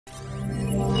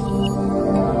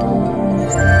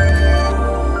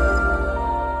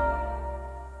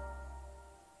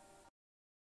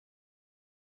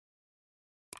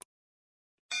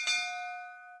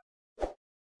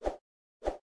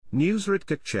Nusret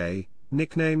Gökçe,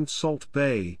 nicknamed Salt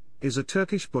Bae, is a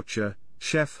Turkish butcher,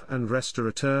 chef and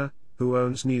restaurateur, who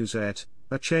owns Nusr-Et,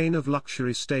 a chain of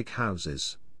luxury steak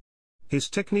houses. His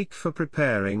technique for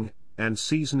preparing and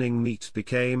seasoning meat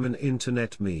became an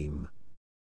internet meme.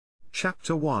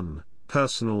 Chapter 1: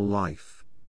 Personal Life.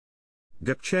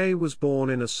 Gökçe was born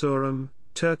in Erzurum,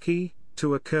 Turkey,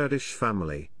 to a Kurdish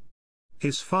family.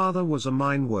 His father was a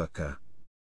mine worker.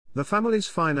 The family's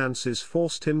finances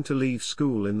forced him to leave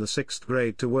school in the 6th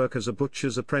grade to work as a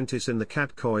butcher's apprentice in the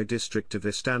Kadkoy district of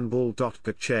Istanbul.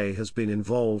 Gökçe has been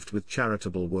involved with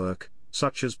charitable work,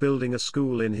 such as building a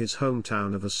school in his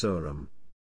hometown of Erzurum.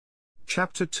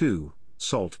 Chapter 2: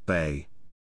 Salt Bae.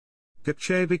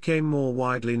 Gökçe became more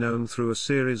widely known through a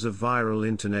series of viral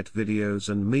internet videos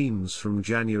and memes from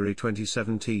January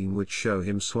 2017 which show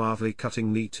him suavely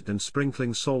cutting meat and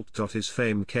sprinkling salt. His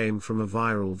fame came from a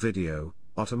viral video,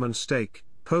 Ottoman Steak,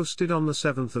 posted on the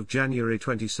 7th of January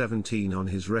 2017 on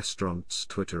his restaurant's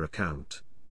Twitter account.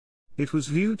 It was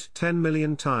viewed 10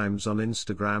 million times on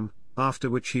Instagram, after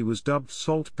which he was dubbed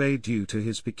Salt Bae due to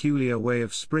his peculiar way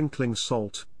of sprinkling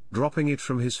salt, dropping it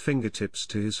from his fingertips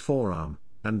to his forearm,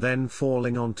 and then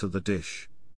falling onto the dish.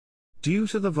 Due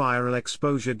to the viral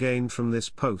exposure gained from this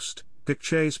post,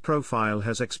 Gökçe's profile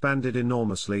has expanded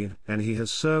enormously, and he has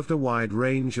served a wide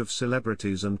range of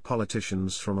celebrities and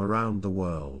politicians from around the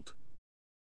world.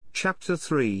 Chapter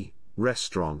 3: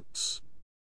 Restaurants.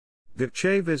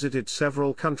 Gökçe visited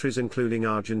several countries including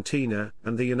Argentina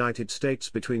and the United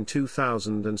States between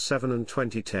 2007 and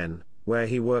 2010, where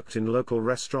he worked in local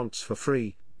restaurants for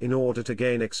free, in order to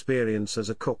gain experience as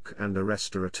a cook and a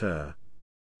restaurateur.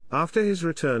 After his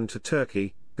return to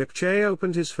Turkey, Gökçe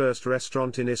opened his first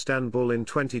restaurant in Istanbul in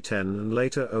 2010 and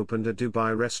later opened a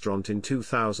Dubai restaurant in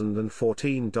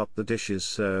 2014. The dishes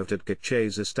served at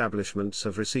Gökçe's establishments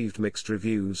have received mixed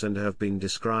reviews and have been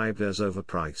described as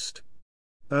overpriced.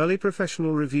 Early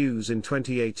professional reviews in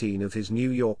 2018 of his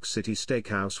New York City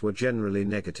steakhouse were generally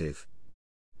negative.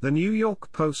 The New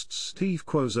York Post's Steve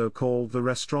Quozo called the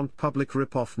restaurant public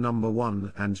rip-off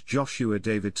 #1, and Joshua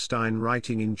David Stein,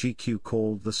 writing in GQ,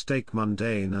 called the steak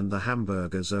mundane and the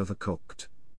hamburgers overcooked.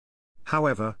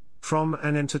 However, from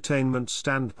an entertainment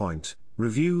standpoint,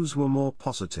 reviews were more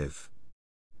positive.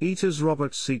 Eaters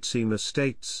Robert Seetsema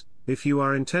states, "If you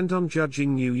are intent on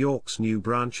judging New York's new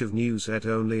branch of Nusr-Et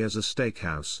only as a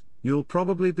steakhouse, you'll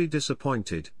probably be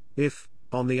disappointed. If,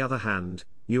 on the other hand,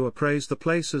 you appraise the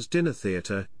place as dinner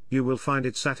theater, you will find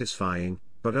it satisfying,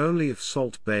 but only if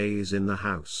Salt Bae is in the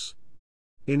house."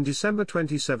 In December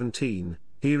 2017,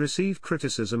 he received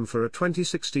criticism for a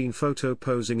 2016 photo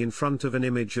posing in front of an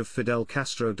image of Fidel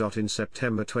Castro. In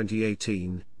September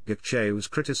 2018, Gökçe was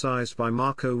criticized by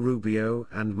Marco Rubio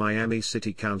and Miami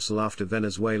City Council after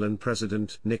Venezuelan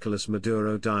President Nicolas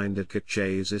Maduro dined at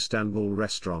Gökçe's Istanbul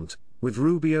restaurant, with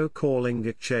Rubio calling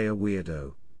Gökçe a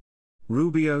weirdo.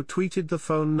 Rubio tweeted the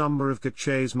phone number of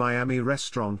Gökçe's Miami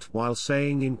restaurant while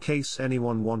saying in case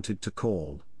anyone wanted to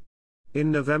call.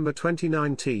 In November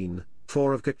 2019,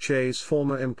 4 of Gökçe's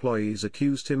former employees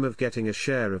accused him of getting a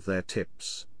share of their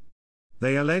tips.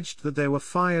 They alleged that they were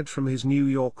fired from his New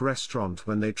York restaurant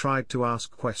when they tried to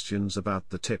ask questions about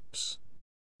the tips.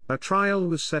 A trial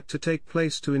was set to take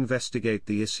place to investigate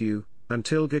the issue,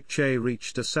 until Gökçe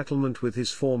reached a settlement with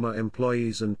his former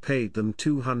employees and paid them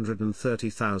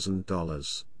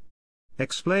 $230,000.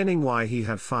 Explaining why he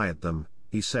had fired them,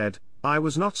 he said, "I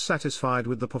was not satisfied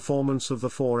with the performance of the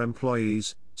 4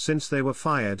 employees. Since they were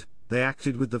fired, they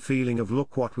acted with the feeling of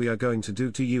 'look what we are going to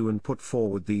do to you,' and put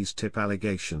forward these tip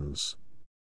allegations."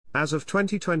 As of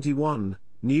 2021,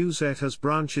 Nusr-Et has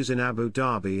branches in Abu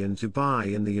Dhabi and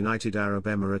Dubai in the United Arab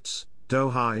Emirates,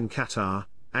 Doha in Qatar,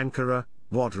 Ankara,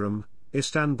 Bodrum,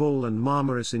 Istanbul and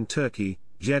Marmaris in Turkey,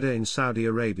 Jeddah in Saudi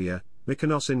Arabia,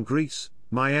 Mykonos in Greece,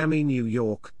 Miami, New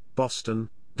York, Boston,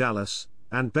 Dallas,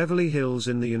 and Beverly Hills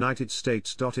in the United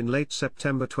States. In late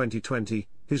September 2020,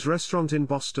 his restaurant in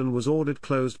Boston was ordered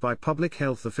closed by public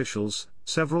health officials,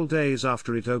 several days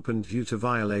after it opened due to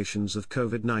violations of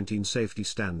COVID-19 safety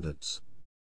standards.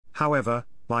 However,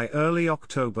 by early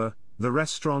October, the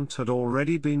restaurant had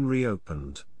already been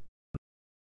reopened.